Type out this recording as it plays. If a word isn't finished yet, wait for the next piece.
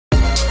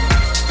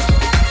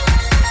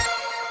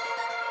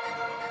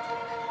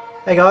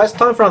Hey guys,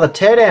 time for another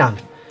teardown.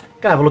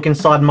 Gonna have a look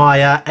inside my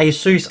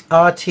Asus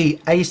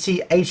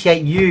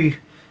RT-AC88U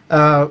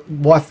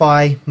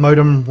Wi-Fi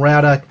modem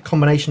router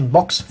combination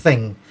box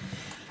thing.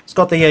 It's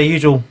got the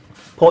usual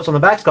ports on the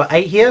back. It's got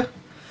 8 here,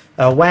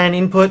 WAN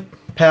input,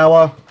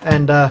 power,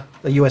 and the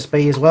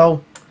USB as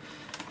well.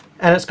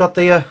 And it's got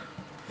the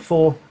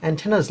 4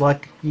 antennas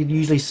like you'd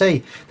usually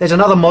see. There's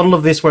another model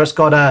of this where it's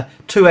got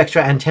 2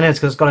 extra antennas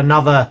because it's got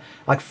another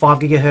like 5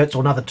 gigahertz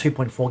or another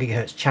 2.4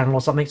 gigahertz channel or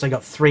something. So you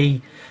got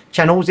 3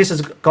 channels. This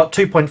has got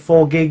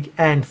 2.4 gig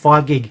and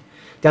 5 gig.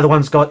 The other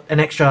one's got an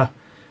extra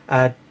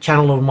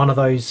channel on one of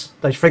those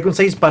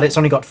frequencies, but it's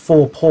only got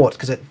 4 ports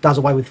because it does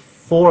away with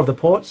 4 of the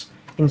ports.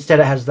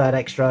 Instead it has that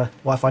extra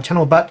Wi-Fi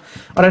channel, but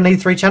I don't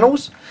need 3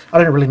 channels. I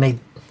don't really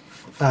need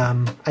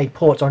 8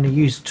 ports. I only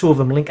use 2 of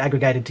them link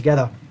aggregated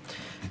together.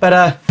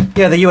 But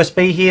yeah, the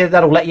USB here,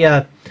 that'll let you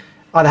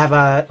either have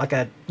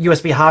a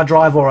USB hard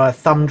drive or a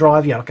thumb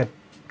drive, like a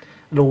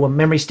little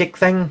memory stick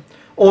thing,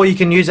 or you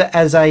can use it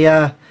as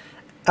a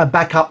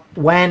backup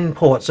WAN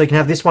port. So you can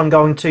have this one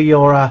going to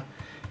your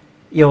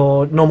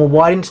normal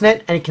wide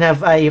internet, and you can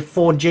have a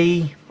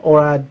 4G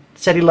or a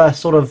cellular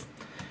sort of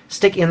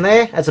stick in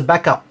there as a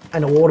backup,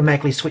 and it will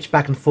automatically switch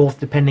back and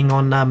forth depending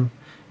on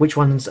which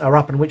ones are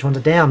up and which ones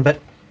are down. But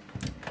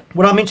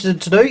what I'm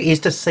interested to do is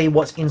to see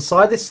what's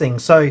inside this thing.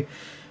 So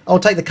I'll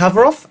take the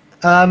cover off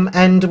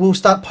and we'll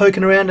start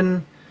poking around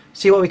and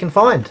see what we can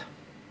find.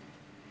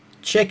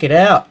 Check it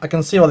out. I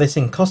can see why this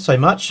thing costs so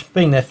much,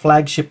 being their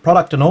flagship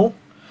product and all.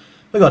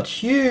 We've got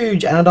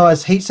huge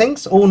anodized heat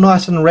sinks, all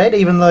nice and red,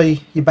 even though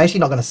you're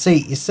basically not going to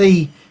see it. You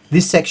see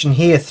this section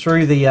here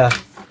through the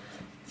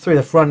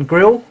front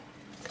grille,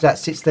 because that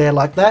sits there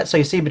like that, so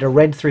you see a bit of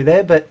red through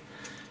there. But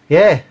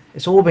yeah,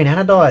 it's all been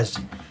anodized.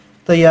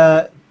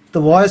 The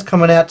wires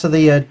coming out to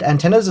the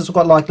antennas, it's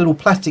got like little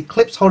plastic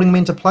clips holding them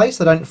into place.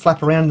 They don't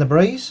flap around in the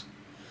breeze.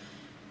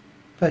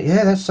 But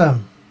yeah, that's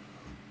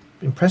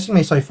impressing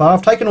me so far.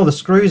 I've taken all the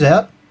screws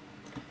out,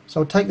 so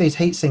I'll take these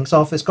heat sinks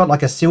off. It's got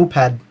like a seal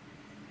pad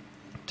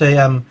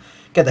to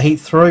get the heat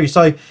through.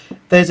 So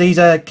there's these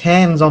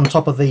cans on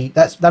top of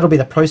that'll be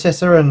the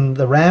processor and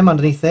the RAM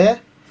underneath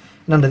there,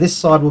 and under this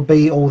side will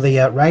be all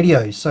the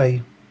radios. So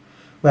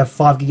we have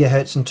 5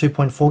 gigahertz and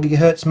 2.4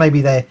 gigahertz.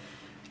 Maybe they're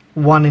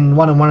one in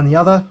one and one in the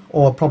other,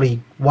 or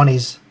probably one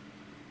is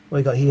what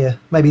we got here.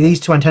 Maybe these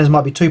 2 antennas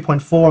might be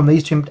 2.4 and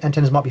these 2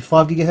 antennas might be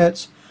 5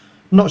 gigahertz.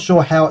 I'm not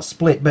sure how it's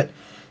split, but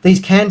these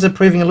cans are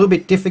proving a little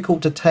bit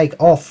difficult to take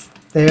off.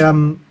 They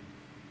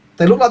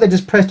look like they're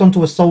just pressed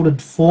onto a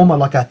soldered former,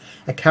 like a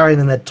carrier,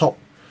 and then the top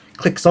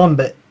clicks on,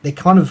 but they're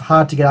kind of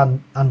hard to get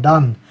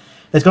undone.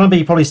 There's going to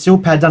be probably seal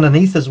pads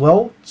underneath as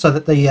well, so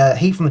that the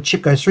heat from the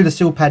chip goes through the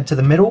seal pad to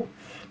the middle,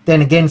 then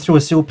again through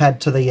a seal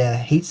pad to the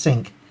heat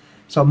sink.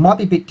 So it might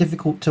be a bit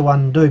difficult to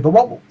undo, but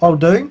what I'll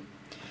do,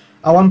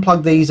 I'll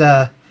unplug these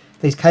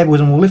cables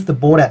and we'll lift the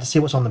board out to see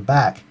what's on the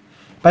back.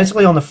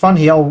 Basically on the front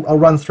here, I'll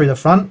run through the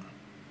front.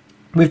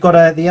 We've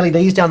got the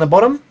LEDs down the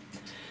bottom.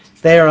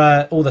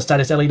 They're all the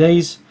status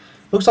LEDs.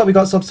 Looks like we've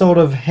got some sort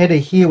of header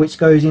here which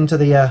goes into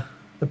the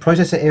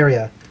processor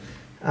area.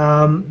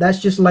 That's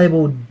just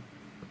labelled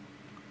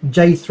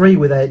J3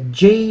 with a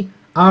G,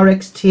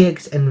 RX,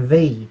 TX and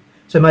V.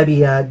 So maybe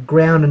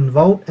ground and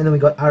volt, and then we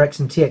got RX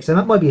and TX. So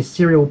that might be a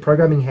serial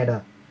programming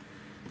header,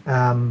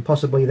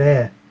 possibly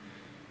there.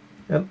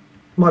 It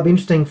might be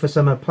interesting for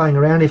some playing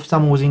around if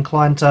someone was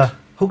inclined to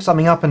hook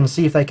something up and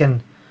see if they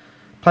can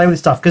play with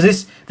stuff.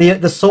 Because the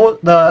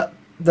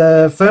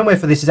firmware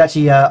for this is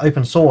actually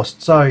open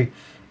sourced, so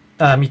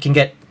you can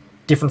get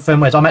different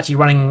firmwares. I'm actually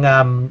running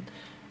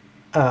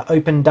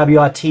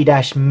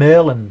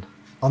OpenWRT-Merlin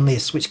on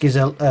this, which gives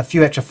a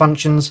few extra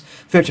functions,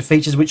 a few extra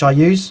features which I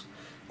use.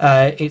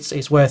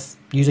 It's worth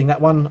using that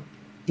one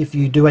if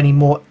you do any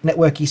more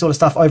networky sort of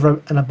stuff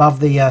over and above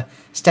the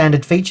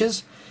standard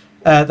features.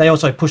 They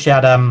also push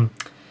out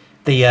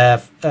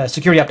the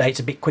security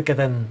updates a bit quicker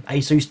than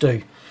Asus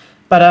do.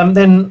 But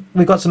then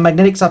we've got some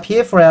magnetics up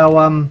here for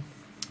our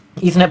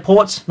Ethernet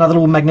ports. Another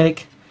little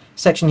magnetic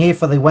section here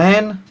for the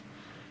WAN.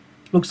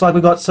 Looks like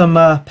we've got some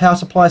power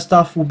supply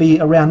stuff will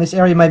be around this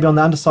area, maybe on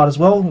the underside as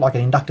well, like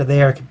an inductor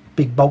there, a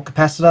big bulk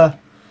capacitor.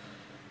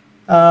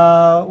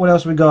 What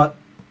else we got?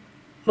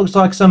 Looks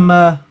like some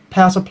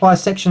power supply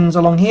sections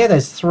along here.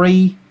 There's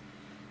 3.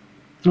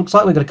 Looks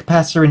like we've got a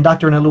capacitor,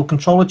 inductor and a little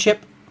controller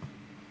chip.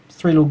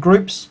 3 little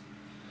groups.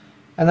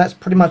 And that's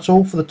pretty much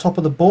all for the top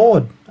of the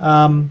board.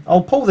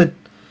 I'll pull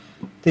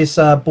this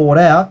board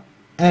out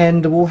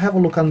and we'll have a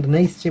look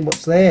underneath, see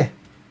what's there.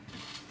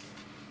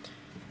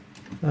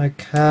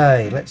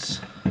 Okay, let's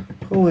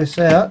pull this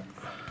out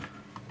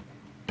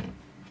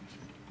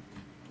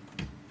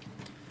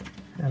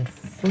and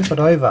flip it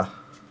over.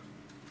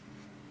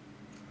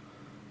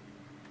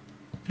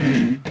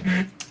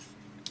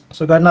 So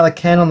we've got another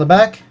can on the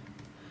back,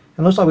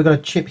 and looks like we've got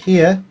a chip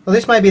here. Well,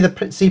 this may be the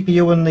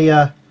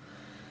CPU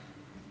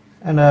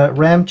and a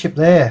RAM chip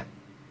there,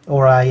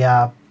 or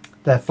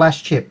the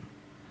flash chip.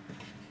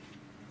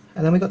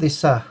 And then we've got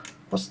this.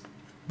 What's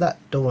that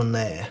doing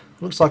there?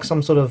 Looks like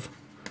some sort of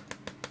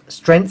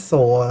strength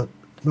or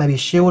maybe a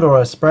shield or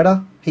a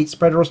spreader, heat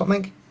spreader or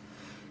something.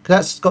 Because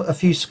that's got a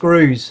few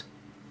screws.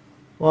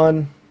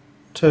 1,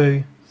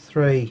 2,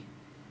 3.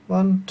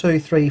 1, 2,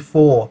 3,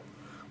 4,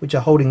 which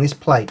are holding this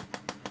plate.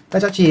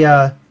 That's actually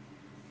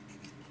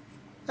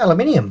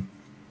aluminium.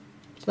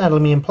 It's an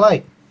aluminium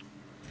plate.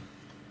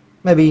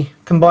 Maybe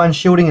combined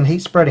shielding and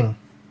heat spreading.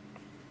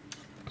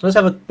 So let's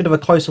have a bit of a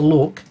closer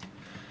look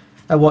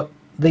at what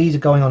these are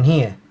going on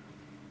here.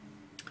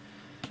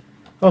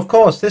 Well, of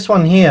course, this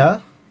one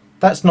here,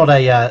 that's not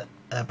a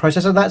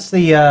processor. That's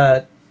the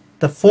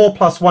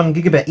 4+1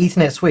 gigabit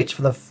Ethernet switch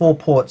for the 4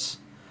 ports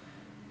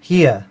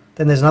here.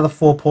 Then there's another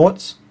 4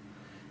 ports,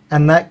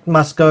 and that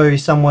must go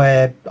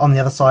somewhere on the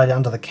other side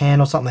under the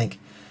can or something.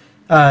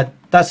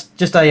 That's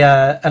just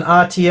an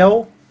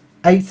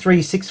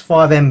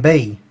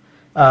RTL8365MB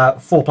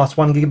 4+1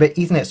 gigabit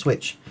Ethernet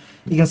switch.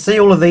 You can see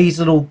all of these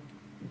little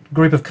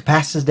group of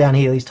capacitors down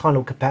here, these tiny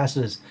little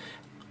capacitors.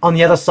 On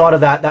the other side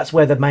of that, that's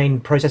where the main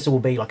processor will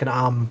be, like an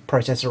ARM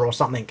processor or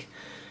something.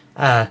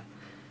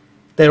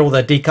 They're all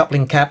the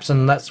decoupling caps,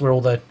 and that's where all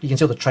the, you can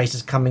see all the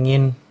traces coming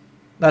in.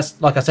 That's,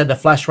 like I said, the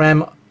flash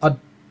RAM. I'm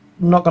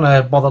not going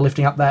to bother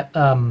lifting up that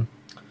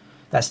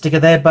that sticker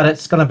there, but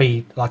it's going to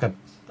be like a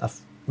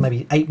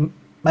maybe 8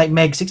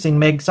 meg, 16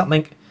 meg,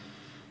 something.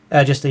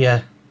 Just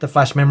the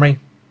flash memory.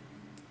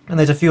 And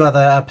there's a few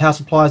other power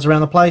supplies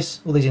around the place.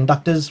 All these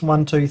inductors,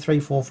 1, 2, 3,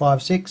 4,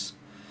 5, 6.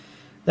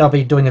 They'll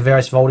be doing the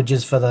various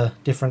voltages for the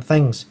different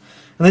things.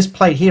 And this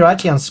plate here, I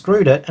actually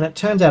unscrewed it, and it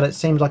turns out it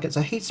seems like it's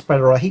a heat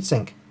spreader or a heat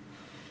sink.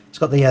 It's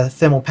got the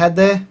thermal pad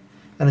there,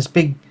 and this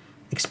big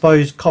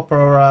exposed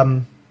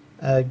copper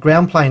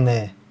ground plane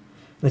there.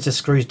 And it just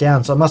screws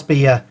down, so it must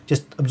be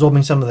just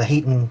absorbing some of the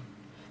heat and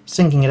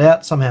sinking it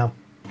out somehow.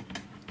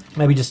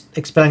 Maybe just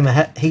expelling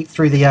the heat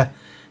through the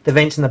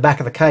vents in the back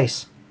of the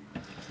case.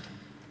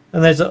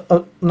 And there's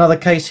another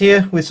case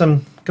here with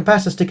some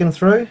capacitor sticking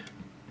through,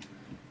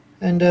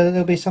 and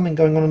there'll be something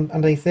going on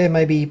underneath there,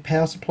 maybe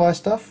power supply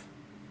stuff.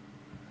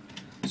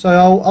 So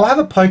I'll have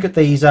a poke at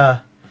these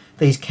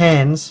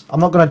cans. I'm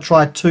not going to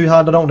try too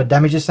hard. I don't want to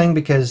damage this thing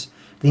because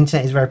the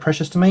internet is very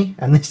precious to me,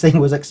 and this thing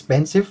was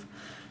expensive.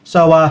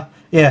 So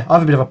yeah, I'll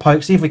have a bit of a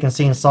poke, see if we can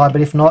see inside,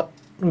 but if not,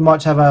 we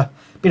might have a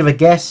bit of a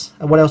guess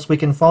at what else we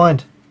can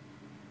find.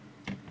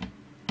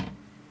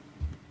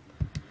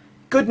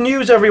 Good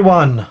news,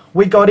 everyone!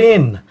 We got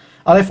in.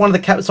 I left one of the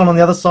caps on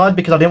the other side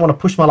because I didn't want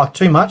to push my luck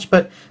too much,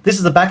 but this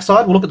is the back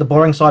side. We'll look at the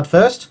boring side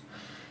first.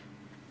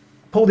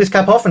 Pull this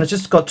cap off, and it's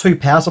just got 2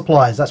 power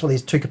supplies. That's what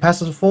these 2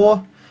 capacitors are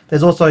for.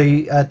 There's also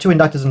 2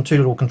 inductors and 2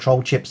 little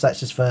control chips. That's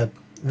just for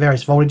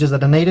various voltages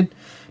that are needed.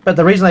 But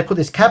the reason they put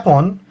this cap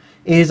on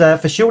is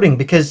for shielding,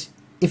 because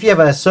if you have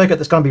a circuit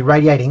that's going to be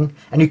radiating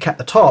and you cap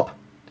the top,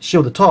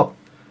 shield the top,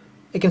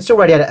 it can still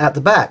radiate it out the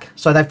back.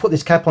 So they've put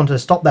this cap on to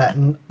stop that,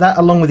 and that,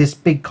 along with this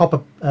big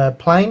copper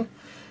plane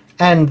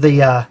and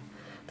the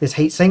this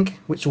heat sink,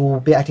 which will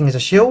be acting as a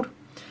shield,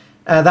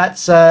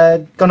 that's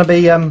going to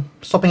be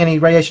stopping any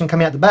radiation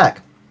coming out the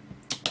back.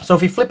 So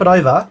if you flip it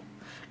over,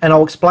 and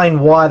I'll explain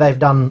why they've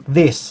done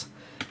this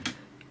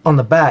on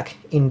the back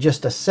in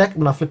just a sec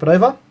when I flip it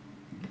over,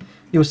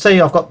 you'll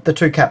see I've got the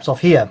 2 caps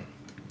off here.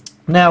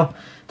 Now,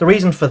 the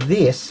reason for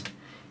this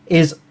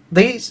is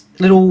these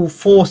little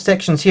 4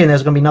 sections here, and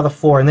there's going to be another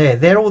 4 in there,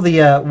 they're all the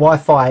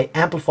Wi-Fi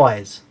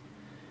amplifiers,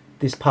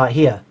 this part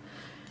here.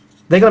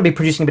 They're going to be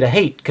producing a bit of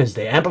heat because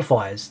they're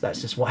amplifiers.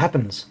 That's just what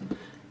happens.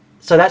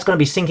 So that's going to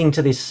be sinking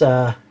to this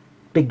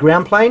big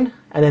ground plane,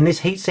 and then this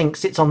heat sink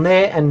sits on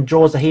there and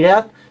draws the heat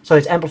out, so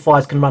its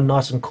amplifiers can run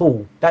nice and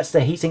cool. That's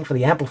the heat sink for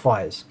the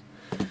amplifiers.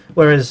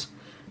 Whereas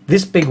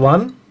this big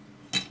one,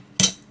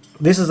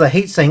 this is a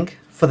heat sink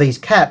for these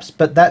caps,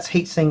 but that's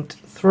heat sinked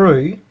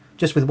through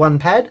just with 1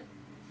 pad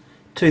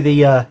to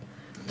the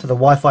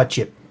Wi-Fi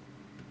chip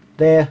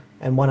there,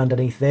 and one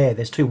underneath there.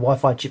 There's 2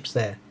 Wi-Fi chips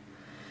there.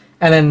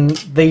 And then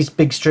these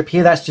big strip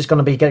here, that's just going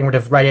to be getting rid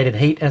of radiated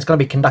heat, and it's going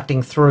to be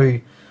conducting through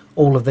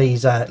all of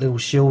these little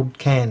shield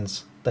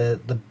cans,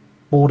 the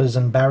borders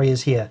and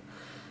barriers here,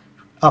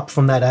 up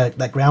from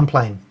that ground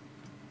plane.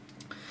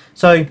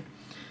 So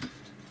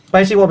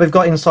basically what we've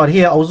got inside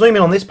here, I'll zoom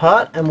in on this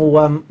part, and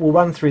we'll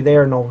run through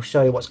there, and I'll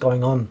show you what's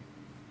going on.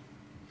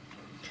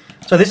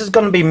 So this is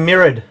going to be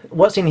mirrored.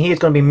 What's in here is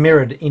going to be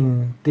mirrored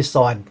in this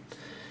side.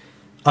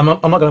 I'm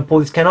not going to pull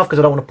this can off because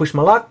I don't want to push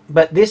my luck,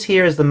 but this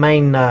here is the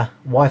main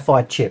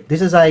Wi-Fi chip.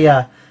 This is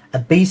a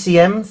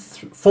BCM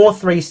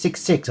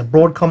 4366, a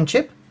Broadcom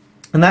chip,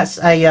 and that's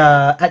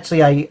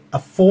actually a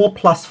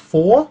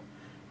 4+4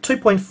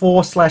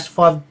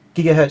 2.4/5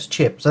 gigahertz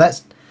chip. So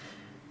that's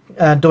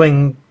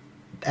doing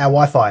our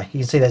Wi-Fi. You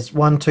can see there's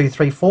 1, 2,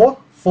 3, 4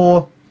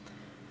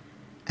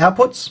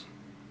 outputs,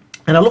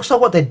 and it looks like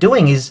what they're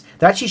doing is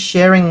they're actually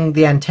sharing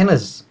the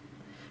antennas.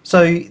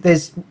 So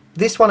there's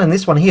this one and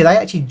this one here. They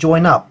actually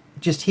join up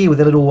just here with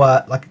a little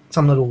like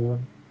some little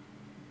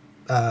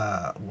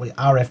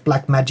RF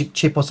black magic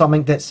chip or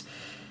something. That's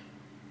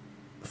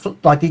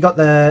like, you got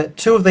the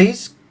 2 of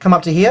these come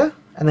up to here,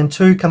 and then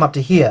 2 come up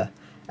to here,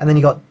 and then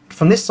you got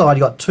from this side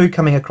you got 2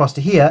 coming across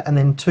to here, and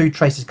then 2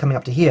 traces coming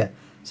up to here.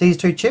 See these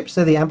 2 chips?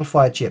 They're the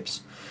amplifier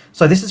chips.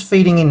 So this is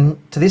feeding in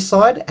to this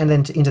side and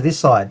then into this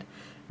side.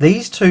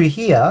 These two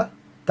here,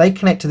 they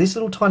connect to this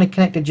little tiny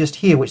connector just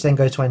here, which then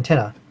goes to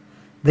antenna.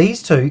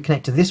 These two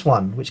connect to this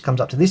one, which comes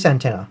up to this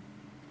antenna.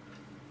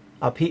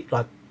 Up here,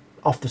 like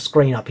off the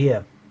screen up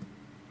here.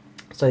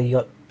 So you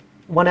got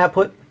one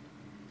output,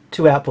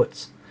 two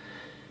outputs.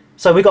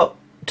 So we got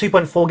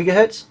 2.4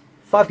 gigahertz,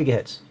 5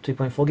 gigahertz,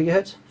 2.4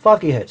 gigahertz, 5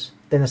 gigahertz.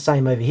 Then the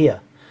same over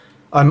here.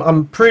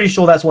 I'm pretty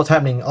sure that's what's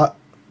happening. I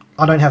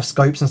don't have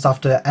scopes and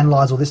stuff to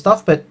analyze all this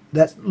stuff, but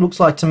that looks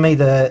like to me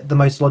the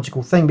most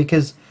logical thing,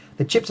 because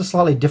the chips are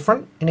slightly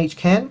different in each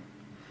can.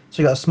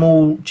 So you got a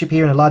small chip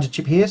here and a larger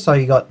chip here. So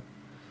you got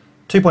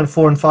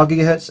 2.4 and 5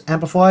 gigahertz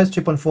amplifiers,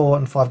 2.4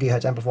 and 5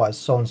 gigahertz amplifiers,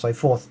 so on and so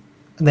forth,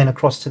 and then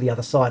across to the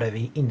other side over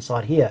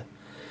inside here.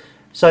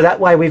 So that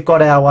way we've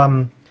got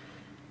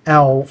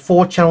our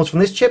 4 channels from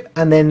this chip,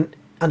 and then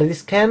under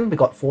this can we've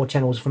got 4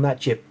 channels from that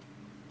chip,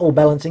 all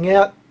balancing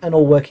out and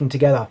all working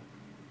together.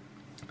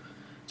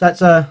 So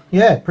that's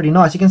yeah, pretty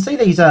nice. You can see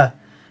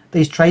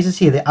these traces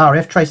here, the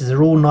RF traces,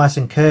 are all nice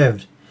and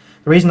curved.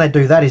 The reason they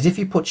do that is if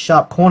you put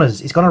sharp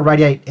corners, it's going to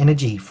radiate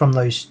energy from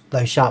those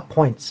sharp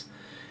points.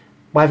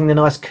 By having the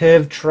nice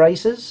curved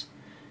traces,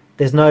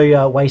 there's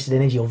no wasted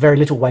energy, or very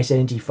little wasted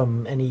energy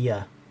from any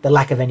the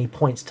lack of any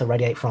points to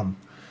radiate from.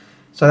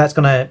 So that's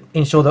going to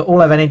ensure that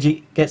all of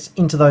energy gets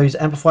into those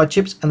amplified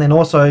chips, and then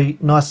also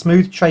nice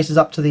smooth traces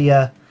up to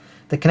the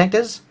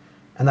connectors,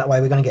 and that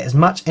way we're going to get as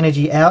much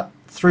energy out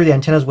through the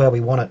antennas where we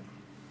want it.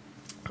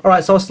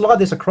 Alright, so I'll slide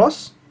this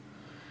across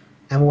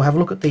and we'll have a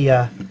look at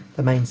the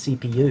main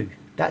CPU.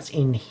 That's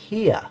in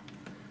here.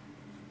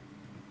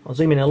 I'll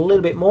zoom in a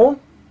little bit more.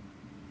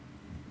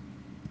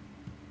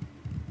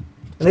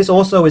 And this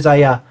also is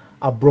a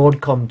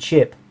Broadcom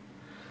chip.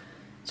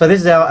 So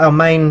this is our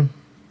main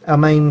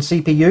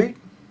CPU,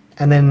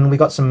 and then we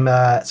got some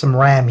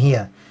RAM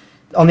here.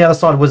 On the other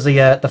side was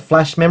the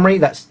flash memory.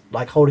 That's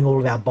like holding all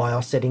of our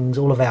BIOS settings,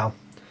 all of our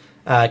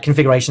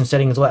configuration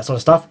settings, all that sort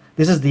of stuff.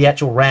 This is the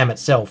actual RAM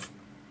itself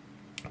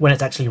when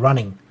it's actually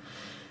running.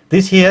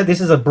 This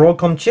is a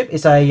Broadcom chip.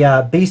 It's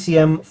a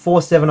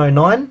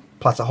BCM4709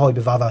 plus a whole heap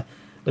of other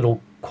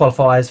little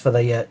qualifiers for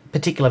the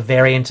particular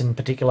variant and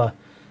particular,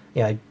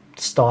 you know,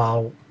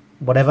 style,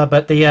 whatever.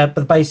 But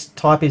the base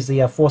type is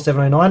the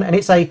 4709, and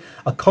it's a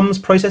comms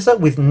processor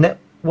with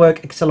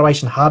network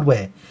acceleration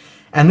hardware.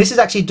 And this is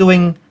actually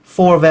doing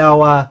 4 of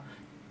our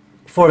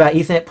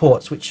Ethernet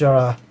ports, which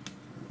are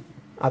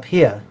up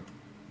here.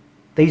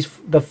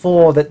 The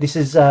 4 that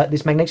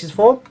this magnet is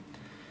for,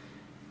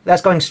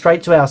 that's going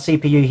straight to our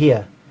CPU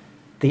here.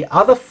 The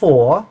other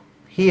 4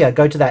 here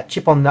go to that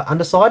chip on the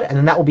underside, and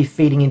then that will be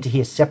feeding into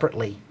here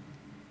separately.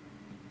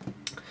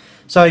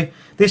 So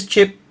this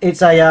chip,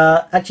 it's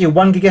actually a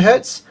 1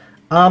 gigahertz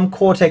ARM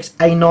Cortex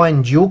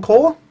A9 dual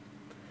core,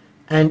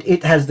 and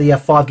it has the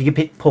 5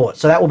 gigabit port.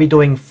 So that will be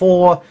doing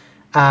 4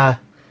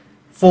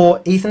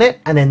 Ethernet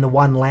and then the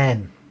 1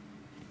 LAN.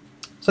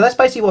 So that's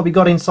basically what we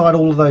got inside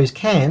all of those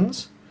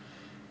cans.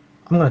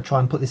 I'm going to try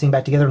and put this thing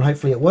back together and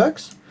hopefully it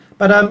works.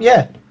 But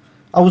yeah,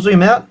 I will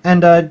zoom out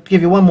and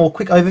give you one more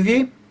quick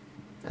overview,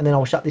 and then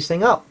I'll shut this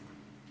thing up.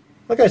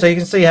 Okay, so you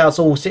can see how it's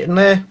all sitting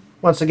there.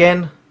 Once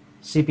again,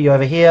 CPU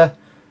over here,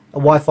 a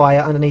Wi-Fi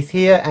underneath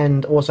here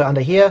and also under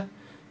here,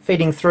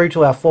 feeding through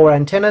to our 4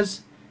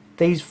 antennas.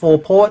 These 4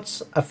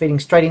 ports are feeding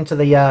straight into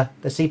the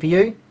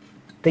CPU.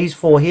 These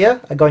 4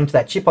 here are going to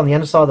that chip on the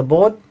underside of the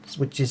board,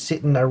 which is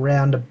sitting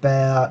around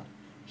about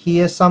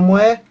here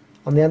somewhere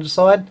on the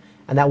underside,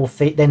 and that will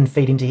then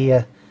feed into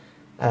here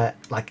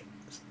like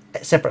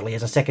separately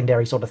as a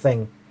secondary sort of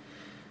thing.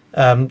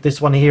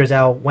 This one here is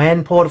our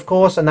WAN port, of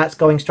course, and that's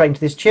going straight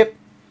into this chip.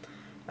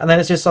 And then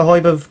it's just a whole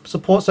heap of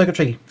support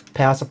circuitry,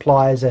 power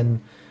supplies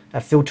and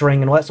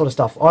filtering and all that sort of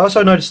stuff. I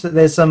also noticed that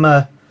there's some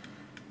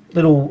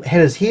little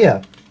headers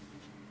here.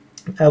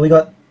 We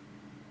got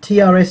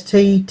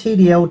TRST,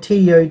 TDL,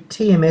 TDO,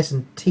 TMS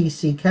and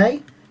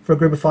TCK for a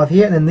group of 5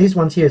 here, and then these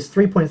ones here is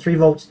 3.3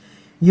 volts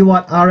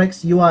UART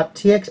RX, UART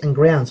TX and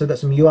ground. So we've got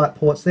some UART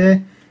ports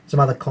there, some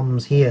other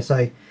comms here.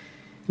 So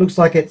looks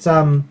like it's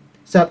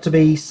set up to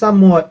be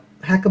somewhat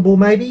hackable,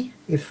 maybe,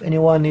 if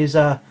anyone is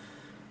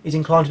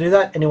inclined to do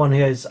that. Anyone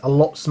who is a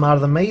lot smarter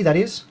than me, that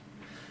is.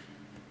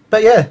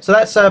 But yeah, so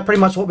that's pretty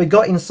much what we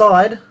got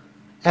inside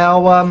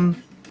our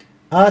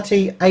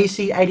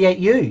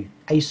RT-AC88U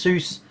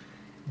Asus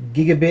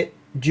Gigabit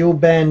dual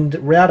band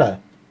router.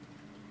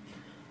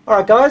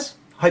 Alright guys,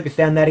 hope you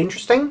found that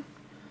interesting.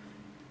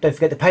 Don't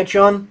forget the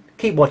Patreon,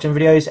 keep watching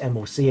videos, and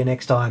we'll see you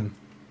next time.